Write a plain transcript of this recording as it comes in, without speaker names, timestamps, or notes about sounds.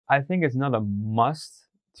I think it's not a must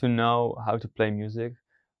to know how to play music,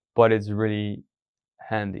 but it's really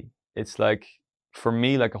handy. It's like, for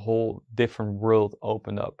me, like a whole different world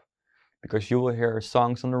opened up, because you will hear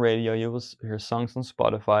songs on the radio, you will hear songs on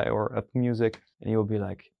Spotify or Apple Music, and you will be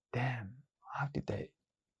like, damn, how did they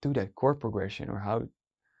do that chord progression, or how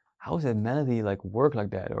does that melody like work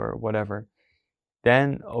like that, or whatever.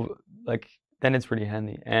 Then like then it's really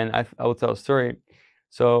handy. And I will tell a story.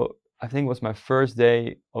 So I think it was my first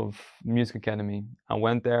day of music academy. I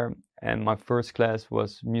went there, and my first class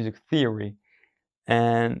was music theory,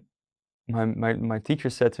 and my teacher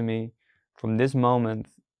said to me, from this moment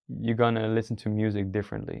you're gonna listen to music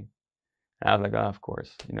differently. And I was like, oh, of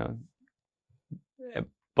course, you know.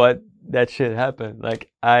 But that shit happened.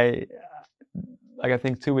 Like I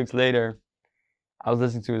think 2 weeks later, I was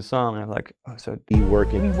listening to a song, and I'm like, oh, so We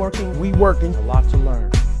working. A lot to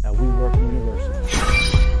learn. Now we working.